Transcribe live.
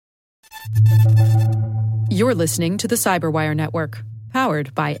You're listening to the Cyberwire Network,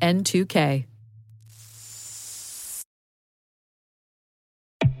 powered by N2K.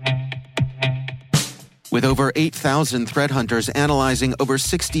 With over 8,000 threat hunters analyzing over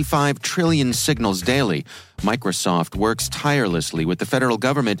 65 trillion signals daily, Microsoft works tirelessly with the federal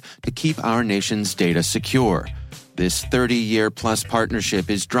government to keep our nation's data secure. This 30-year-plus partnership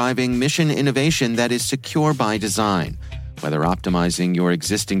is driving mission innovation that is secure by design. Whether optimizing your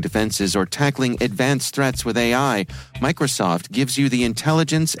existing defenses or tackling advanced threats with AI, Microsoft gives you the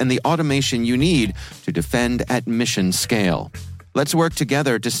intelligence and the automation you need to defend at mission scale. Let's work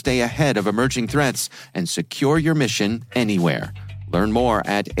together to stay ahead of emerging threats and secure your mission anywhere. Learn more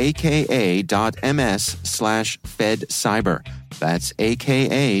at aka.ms/fedcyber. That's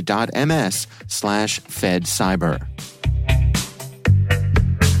aka.ms/fedcyber.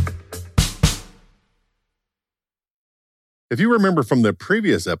 If you remember from the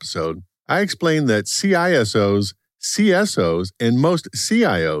previous episode, I explained that CISOs, CSOs, and most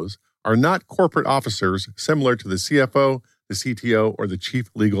CIOs are not corporate officers similar to the CFO, the CTO, or the Chief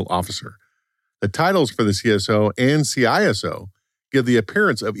Legal Officer. The titles for the CSO and CISO give the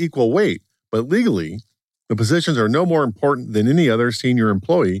appearance of equal weight, but legally, the positions are no more important than any other senior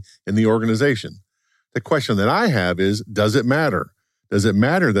employee in the organization. The question that I have is, does it matter? Does it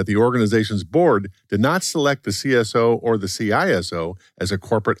matter that the organization's board did not select the CSO or the CISO as a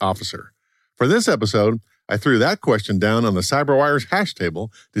corporate officer? For this episode, I threw that question down on the CyberWire's hash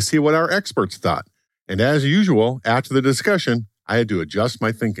table to see what our experts thought. And as usual, after the discussion, I had to adjust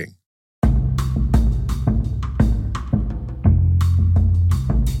my thinking.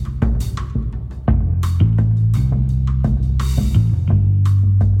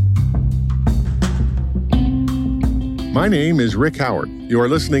 My name is Rick Howard. You are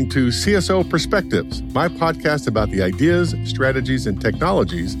listening to CSO Perspectives, my podcast about the ideas, strategies, and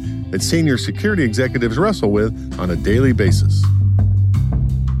technologies that senior security executives wrestle with on a daily basis.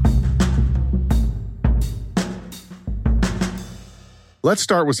 Let's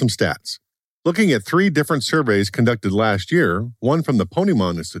start with some stats. Looking at 3 different surveys conducted last year, one from the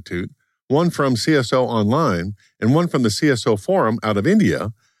Ponemon Institute, one from CSO Online, and one from the CSO Forum out of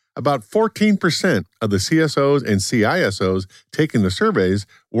India, about 14% of the CSOs and CISOs taking the surveys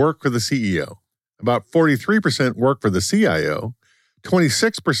work for the CEO. About 43% work for the CIO,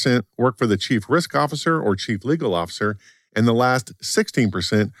 26% work for the Chief Risk Officer or Chief Legal Officer, and the last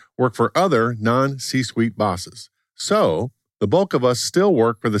 16% work for other non-C-suite bosses. So, the bulk of us still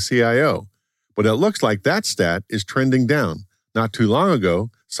work for the CIO, but it looks like that stat is trending down. Not too long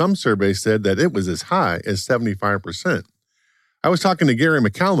ago, some surveys said that it was as high as 75%. I was talking to Gary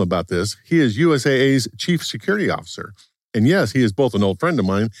McCallum about this. He is USAA's Chief Security Officer. And yes, he is both an old friend of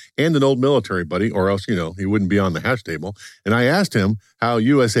mine and an old military buddy, or else, he wouldn't be on the hash table. And I asked him how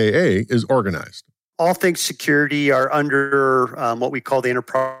USAA is organized. All things security are under what we call the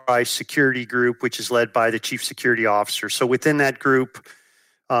Enterprise Security Group, which is led by the Chief Security Officer. So within that group,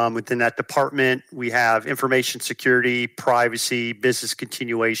 within that department, we have information security, privacy, business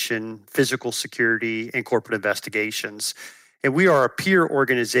continuation, physical security, and corporate investigations. And we are a peer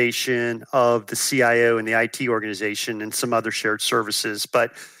organization of the CIO and the IT organization and some other shared services.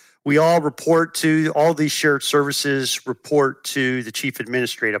 But we all these shared services report to the Chief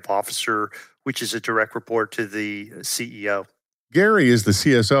Administrative Officer, which is a direct report to the CEO. Gary is the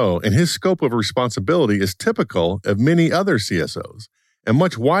CSO, and his scope of responsibility is typical of many other CSOs, and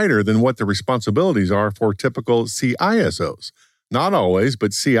much wider than what the responsibilities are for typical CISOs. Not always, but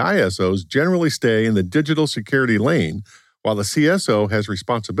CISOs generally stay in the digital security lane, while the CSO has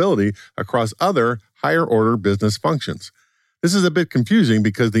responsibility across other higher-order business functions. This is a bit confusing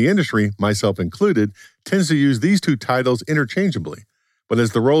because the industry, myself included, tends to use these two titles interchangeably. But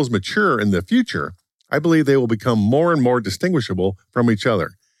as the roles mature in the future, I believe they will become more and more distinguishable from each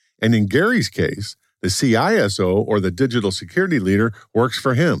other. And in Gary's case, the CISO, or the digital security leader, works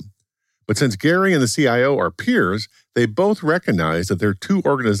for him. But since Gary and the CIO are peers, they both recognize that their two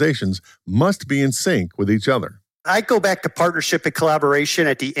organizations must be in sync with each other. I go back to partnership and collaboration.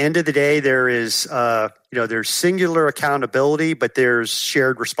 At the end of the day, there is, there's singular accountability, but there's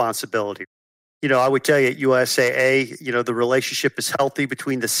shared responsibility. I would tell you at USAA, the relationship is healthy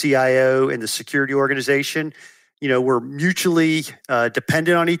between the CIO and the security organization. We're mutually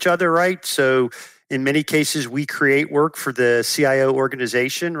dependent on each other, right? So in many cases, we create work for the CIO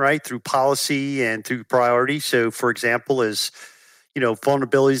organization, right, through policy and through priority. So, for example, as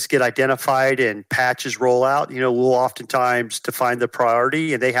vulnerabilities get identified and patches roll out, we'll oftentimes define the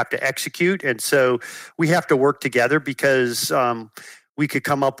priority and they have to execute. And so we have to work together because we could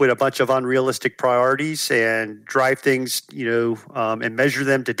come up with a bunch of unrealistic priorities and drive things, and measure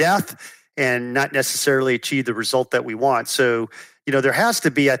them to death and not necessarily achieve the result that we want. So, there has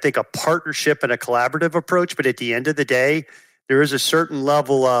to be, I think, a partnership and a collaborative approach. But at the end of the day, there is a certain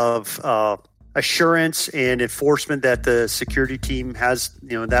level of assurance and enforcement that the security team has,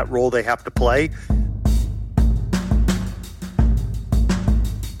 that role they have to play.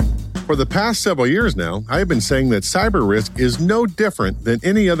 For the past several years now, I have been saying that cyber risk is no different than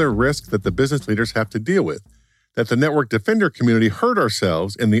any other risk that the business leaders have to deal with, that the network defender community hurt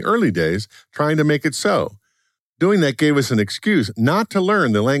ourselves in the early days trying to make it so. Doing that gave us an excuse not to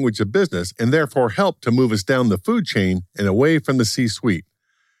learn the language of business and therefore helped to move us down the food chain and away from the C-suite.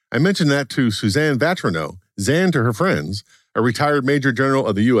 I mentioned that to Suzanne Vatrineau, Zan to her friends, a retired Major General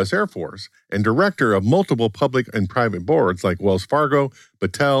of the U.S. Air Force and director of multiple public and private boards like Wells Fargo,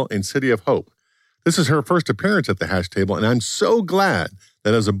 Battelle, and City of Hope. This is her first appearance at the Hash Table, and I'm so glad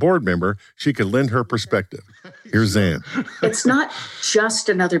that as a board member, she could lend her perspective. Here's Zan. It's not just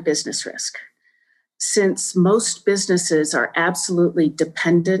another business risk. Since most businesses are absolutely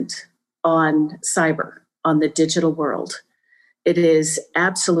dependent on cyber, on the digital world, it is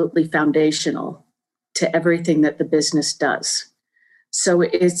absolutely foundational to everything that the business does. So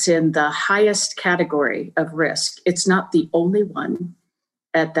it's in the highest category of risk. It's not the only one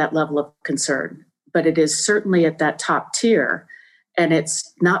at that level of concern, but it is certainly at that top tier. And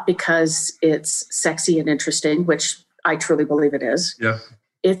it's not because it's sexy and interesting, which I truly believe it is. Yeah.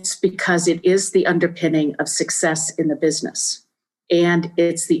 It's because it is the underpinning of success in the business. And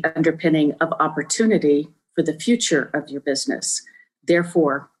it's the underpinning of opportunity for the future of your business.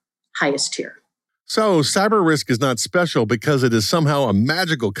 Therefore, highest tier. So cyber risk is not special because it is somehow a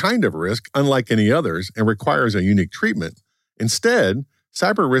magical kind of risk, unlike any others, and requires a unique treatment. Instead,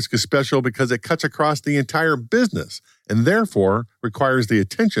 cyber risk is special because it cuts across the entire business and therefore requires the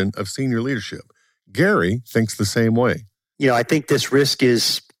attention of senior leadership. Gary thinks the same way. I think this risk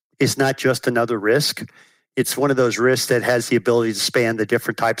is not just another risk. It's one of those risks that has the ability to span the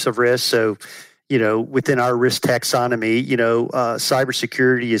different types of risks. So, within our risk taxonomy,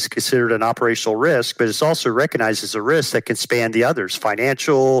 cybersecurity is considered an operational risk, but it's also recognized as a risk that can span the others: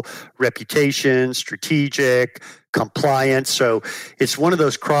 financial, reputation, strategic, compliance. So it's one of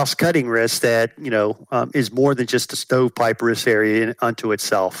those cross-cutting risks that, is more than just a stovepipe risk area unto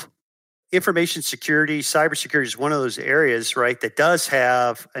itself. Information security, cybersecurity is one of those areas, right, that does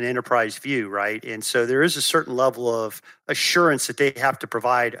have an enterprise view, right? And so there is a certain level of assurance that they have to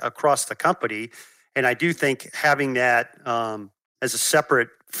provide across the company. And I do think having that as a separate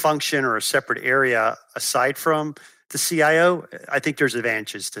function or a separate area aside from the CIO, I think there's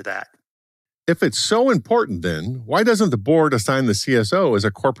advantages to that. If it's so important, then why doesn't the board assign the CSO as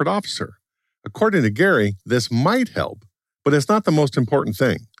a corporate officer? According to Gary, this might help, but it's not the most important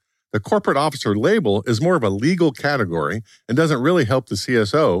thing. The corporate officer label is more of a legal category and doesn't really help the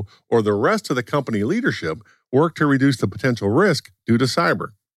CSO or the rest of the company leadership work to reduce the potential risk due to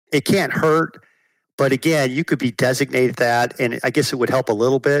cyber. It can't hurt, but again, you could be designated that, and I guess it would help a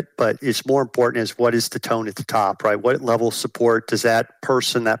little bit, but it's more important is what is the tone at the top, right? What level of support does that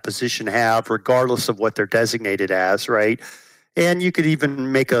person, that position have, regardless of what they're designated as, right? And you could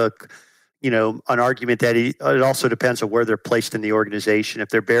even make an argument that it also depends on where they're placed in the organization. If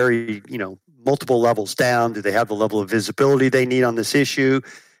they're buried, multiple levels down, do they have the level of visibility they need on this issue?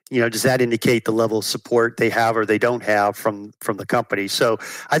 Does that indicate the level of support they have or they don't have from the company? So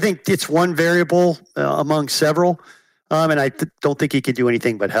I think it's one variable among several, and I don't think he can do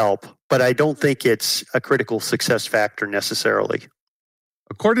anything but help. But I don't think it's a critical success factor necessarily.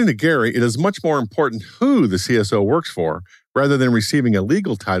 According to Gary, it is much more important who the CSO works for rather than receiving a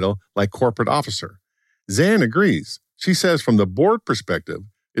legal title like corporate officer. Zan agrees. She says from the board perspective,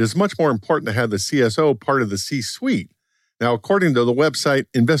 it is much more important to have the CSO part of the C-suite. Now, according to the website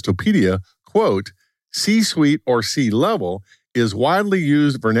Investopedia, quote, C-suite or C-level is widely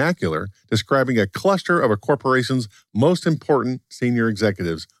used vernacular describing a cluster of a corporation's most important senior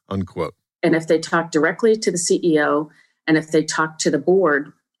executives, unquote. And if they talk directly to the CEO and if they talk to the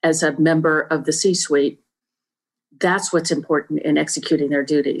board as a member of the C-suite, that's what's important in executing their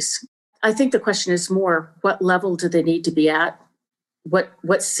duties. I think the question is more, what level do they need to be at?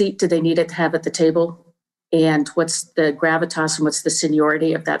 What seat do they need to have at the table? And what's the gravitas and what's the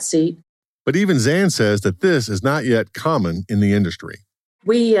seniority of that seat? But even Zan says that this is not yet common in the industry.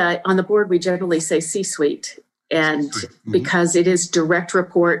 We, on the board, we generally say C-suite, and because it is direct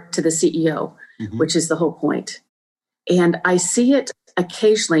report to the CEO, which is the whole point. And I see it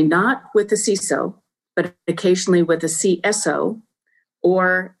occasionally, not with the CISO, but occasionally with a CSO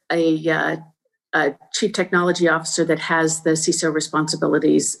or a a chief technology officer that has the CISO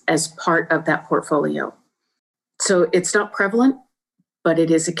responsibilities as part of that portfolio. So it's not prevalent, but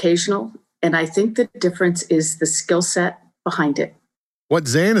it is occasional. And I think the difference is the skill set behind it. What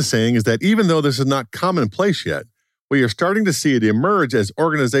Zan is saying is that even though this is not commonplace yet, we are starting to see it emerge as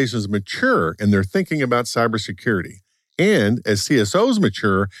organizations mature in their thinking about cybersecurity. And as CSOs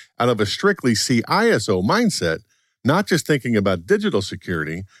mature out of a strictly CISO mindset, not just thinking about digital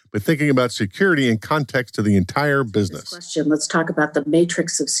security, but thinking about security in context to the entire business. Let's talk about the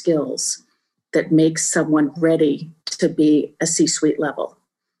matrix of skills that makes someone ready to be a C-suite level.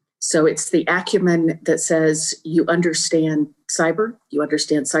 So it's the acumen that says you understand cyber, you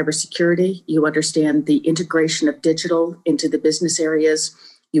understand cybersecurity, you understand the integration of digital into the business areas,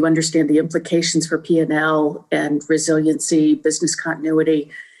 you understand the implications for P&L and resiliency, business continuity,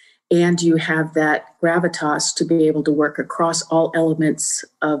 and you have that gravitas to be able to work across all elements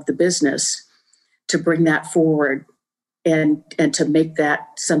of the business to bring that forward and to make that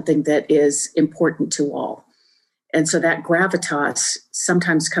something that is important to all. And so that gravitas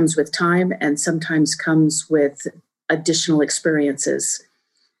sometimes comes with time and sometimes comes with additional experiences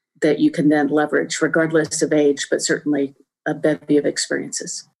that you can then leverage, regardless of age, but certainly a bevy of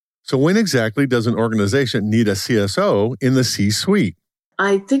experiences. So when exactly does an organization need a CSO in the C-suite?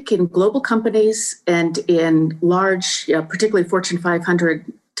 I think in global companies and in large, particularly Fortune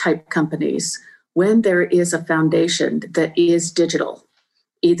 500 type companies, when there is a foundation that is digital,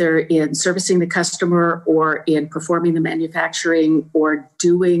 either in servicing the customer or in performing the manufacturing or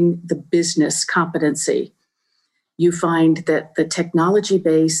doing the business competency, you find that the technology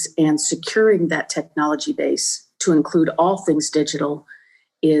base and securing that technology base to include all things digital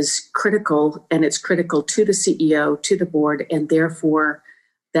is critical, and it's critical to the CEO, to the board, and therefore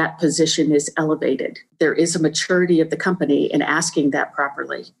that position is elevated. There is a maturity of the company in asking that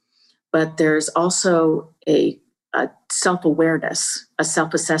properly, but there's also a self-awareness, a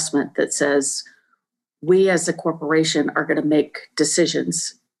self-assessment that says we as a corporation are going to make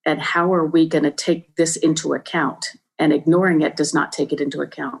decisions, and how are we going to take this into account? And ignoring it does not take it into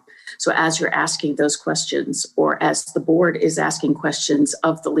account. So as you're asking those questions, or as the board is asking questions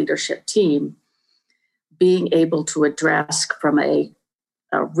of the leadership team, being able to address from a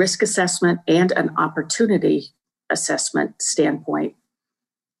risk assessment and an opportunity assessment standpoint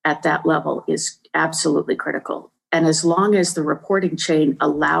at that level is absolutely critical. And as long as the reporting chain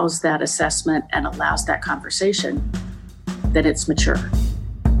allows that assessment and allows that conversation, then it's mature.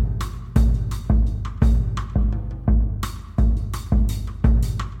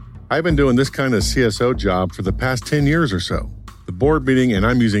 I've been doing this kind of CSO job for the past 10 years or so. The board meeting, and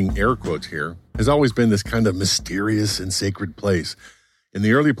I'm using air quotes here, has always been this kind of mysterious and sacred place. In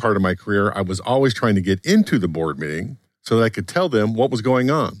the early part of my career, I was always trying to get into the board meeting so that I could tell them what was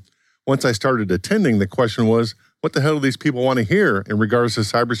going on. Once I started attending, the question was, what the hell do these people want to hear in regards to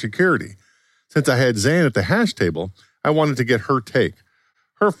cybersecurity? Since I had Zan at the hash table, I wanted to get her take.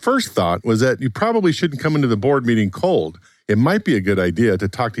 Her first thought was that you probably shouldn't come into the board meeting cold. It might be a good idea to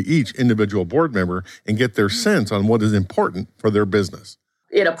talk to each individual board member and get their sense on what is important for their business.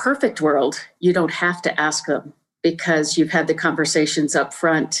 In a perfect world, you don't have to ask them because you've had the conversations up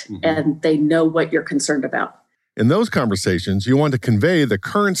front and they know what you're concerned about. In those conversations, you want to convey the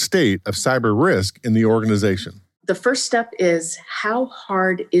current state of cyber risk in the organization. The first step is, how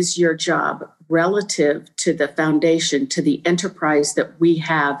hard is your job relative to the foundation, to the enterprise that we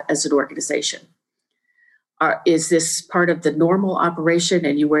have as an organization? Is this part of the normal operation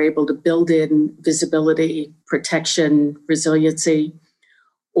and you were able to build in visibility, protection, resiliency?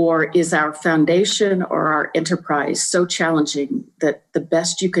 Or is our foundation or our enterprise so challenging that the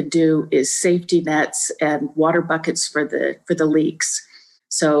best you could do is safety nets and water buckets for the leaks?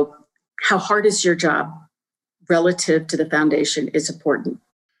 So how hard is your job relative to the foundation is important.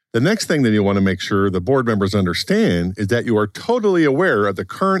 The next thing that you want to make sure the board members understand is that you are totally aware of the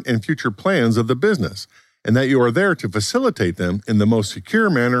current and future plans of the business and that you are there to facilitate them in the most secure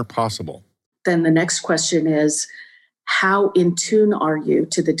manner possible. Then the next question is, how in tune are you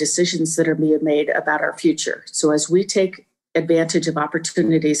to the decisions that are being made about our future? So as we take advantage of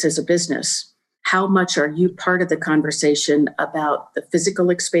opportunities as a business, how much are you part of the conversation about the physical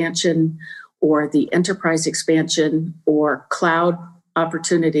expansion or the enterprise expansion or cloud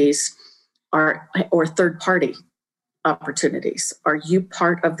opportunities or third-party opportunities? Are you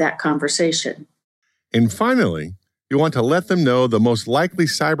part of that conversation? And finally, you want to let them know the most likely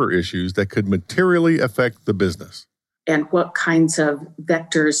cyber issues that could materially affect the business. And what kinds of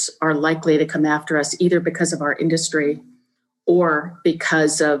vectors are likely to come after us, either because of our industry or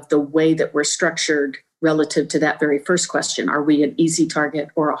because of the way that we're structured relative to that very first question. Are we an easy target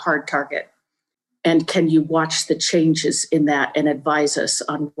or a hard target? And can you watch the changes in that and advise us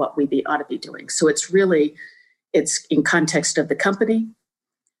on what we ought to be doing? So it's in context of the company,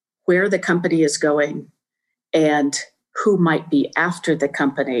 where the company is going, and who might be after the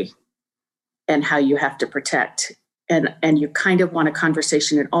company, and how you have to protect. And you kind of want a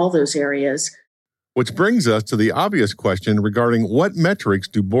conversation in all those areas. Which brings us to the obvious question regarding what metrics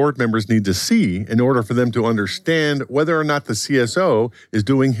do board members need to see in order for them to understand whether or not the CSO is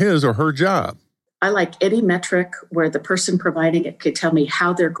doing his or her job. I like any metric where the person providing it could tell me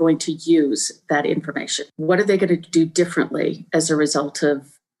how they're going to use that information. What are they going to do differently as a result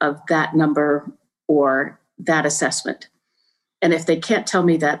of that number or that assessment? And if they can't tell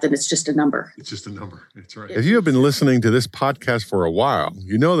me that, then it's just a number. It's just a number. That's right. If you have been listening to this podcast for a while,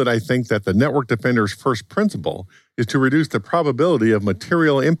 you know that I think that the Network Defender's first principle is to reduce the probability of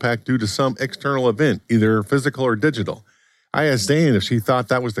material impact due to some external event, either physical or digital. I asked Diane if she thought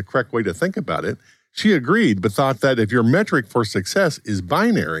that was the correct way to think about it. She agreed, but thought that if your metric for success is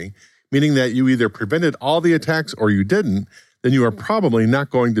binary, meaning that you either prevented all the attacks or you didn't, then you are probably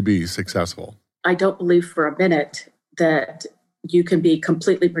not going to be successful. I don't believe for a minute that you can be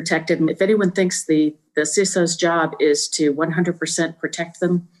completely protected. And if anyone thinks the CISO's job is to 100% protect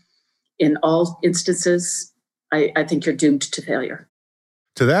them in all instances, I think you're doomed to failure.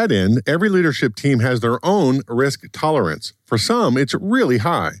 To that end, every leadership team has their own risk tolerance. For some, it's really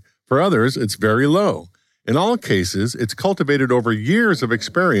high. For others, it's very low. In all cases, it's cultivated over years of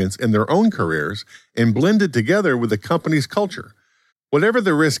experience in their own careers and blended together with the company's culture. Whatever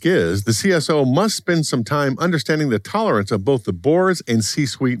the risk is, the CSO must spend some time understanding the tolerance of both the board's and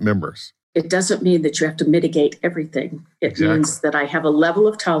C-suite members. It doesn't mean that you have to mitigate everything. It means that I have a level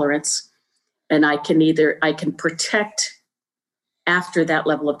of tolerance, and I can protect after that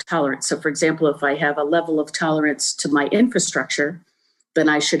level of tolerance. So, for example, if I have a level of tolerance to my infrastructure, then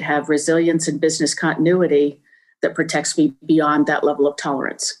I should have resilience and business continuity that protects me beyond that level of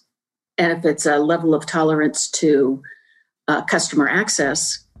tolerance. And if it's a level of tolerance to customer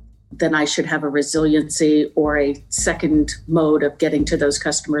access, then I should have a resiliency or a second mode of getting to those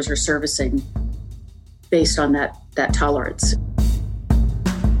customers or servicing based on that tolerance.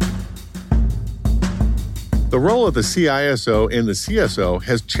 The role of the CISO and the CSO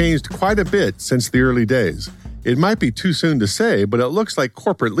has changed quite a bit since the early days. It might be too soon to say, but it looks like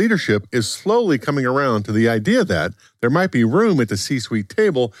corporate leadership is slowly coming around to the idea that there might be room at the C-suite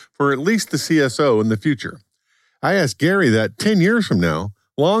table for at least the CSO in the future. I asked Gary that 10 years from now,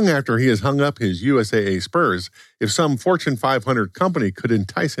 long after he has hung up his USAA spurs, if some Fortune 500 company could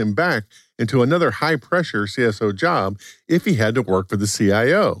entice him back into another high-pressure CSO job if he had to work for the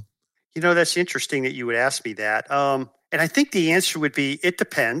CIO. You know, that's interesting that you would ask me that. And I think the answer would be, it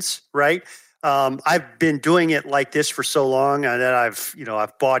depends, right? I've been doing it like this for so long that I've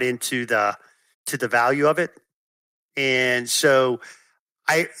bought into the value of it. And so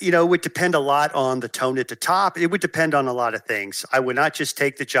it would depend a lot on the tone at the top. It would depend on a lot of things. I would not just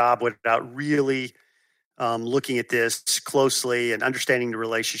take the job without really looking at this closely and understanding the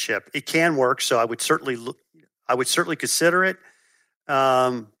relationship. It can work, so I would certainly consider it.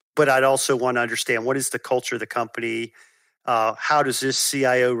 But I'd also want to understand, what is the culture of the company? How does this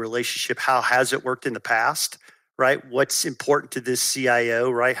CIO relationship, how has it worked in the past, right? What's important to this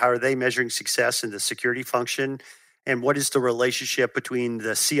CIO, right? How are they measuring success in the security function? And what is the relationship between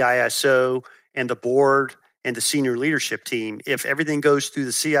the CISO and the board and the senior leadership team? If everything goes through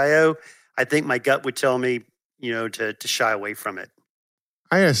the CIO, I think my gut would tell me, to shy away from it.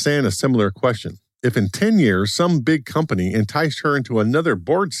 I asked Ann a similar question. If in 10 years some big company enticed her into another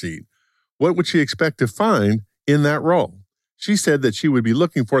board seat, what would she expect to find in that role? She said that she would be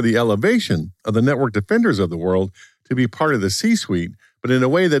looking for the elevation of the network defenders of the world to be part of the C-suite, but in a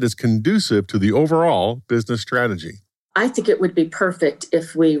way that is conducive to the overall business strategy. I think it would be perfect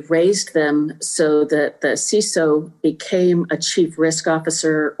if we raised them so that the CISO became a chief risk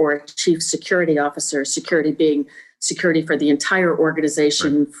officer or a chief security officer, security being security for the entire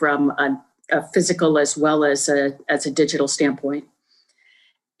organization, right, from a physical as well as a digital standpoint.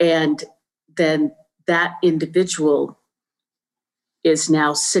 And then that individual is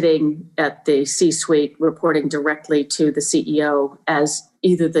now sitting at the C-suite reporting directly to the CEO as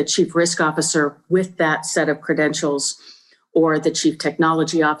either the chief risk officer with that set of credentials or the chief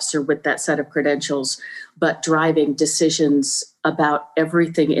technology officer with that set of credentials, but driving decisions about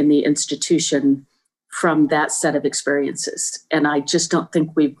everything in the institution from that set of experiences. And I just don't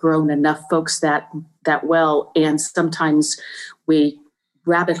think we've grown enough folks that well. And sometimes we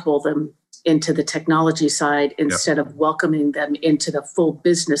rabbit hole them into the technology side instead of welcoming them into the full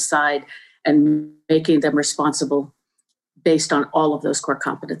business side and making them responsible based on all of those core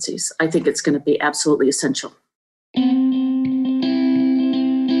competencies. I think it's going to be absolutely essential.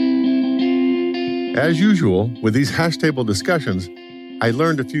 As usual, with these hash table discussions, I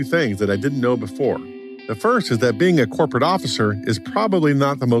learned a few things that I didn't know before. The first is that being a corporate officer is probably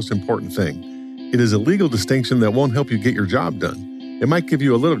not the most important thing. It is a legal distinction that won't help you get your job done. It might give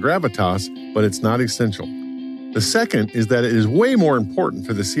you a little gravitas, but it's not essential. The second is that it is way more important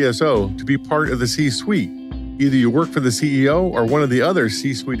for the CSO to be part of the C-suite. Either you work for the CEO or one of the other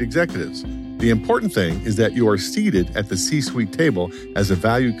C-suite executives. The important thing is that you are seated at the C-suite table as a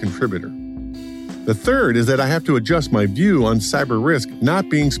valued contributor. The third is that I have to adjust my view on cyber risk not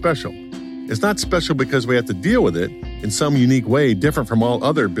being special. It's not special because we have to deal with it in some unique way different from all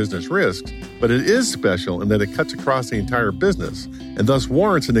other business risks, but it is special in that it cuts across the entire business and thus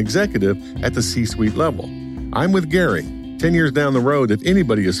warrants an executive at the C-suite level. I'm with Gary. 10 years down the road, if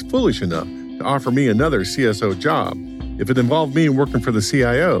anybody is foolish enough to offer me another CSO job, if it involved me working for the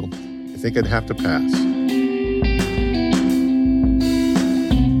CIO, I think I'd have to pass.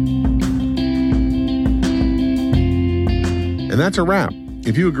 And that's a wrap.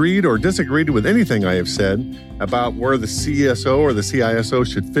 If you agreed or disagreed with anything I have said about where the CSO or the CISO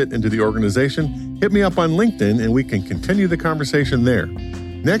should fit into the organization, hit me up on LinkedIn and we can continue the conversation there.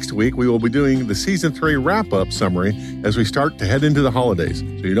 Next week, we will be doing the Season 3 wrap-up summary as we start to head into the holidays, so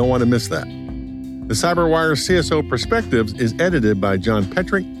you don't want to miss that. The CyberWire CSO Perspectives is edited by John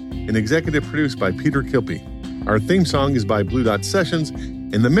Petrick and executive produced by Peter Kilpie. Our theme song is by Blue Dot Sessions,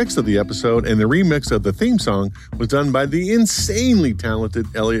 and the mix of the episode and the remix of the theme song was done by the insanely talented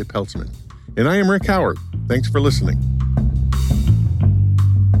Elliot Peltzman. And I am Rick Howard. Thanks for listening.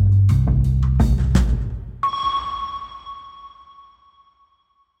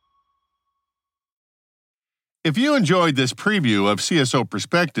 If you enjoyed this preview of CSO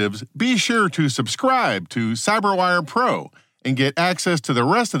Perspectives, be sure to subscribe to CyberWire Pro and get access to the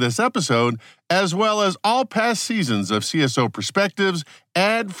rest of this episode, as well as all past seasons of CSO Perspectives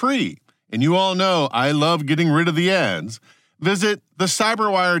ad-free. And you all know I love getting rid of the ads. Visit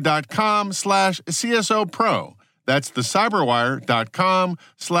thecyberwire.com/CSO Pro. That's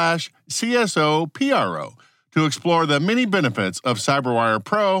thecyberwire.com/CSO PRO to explore the many benefits of CyberWire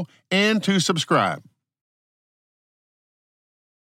Pro and to subscribe.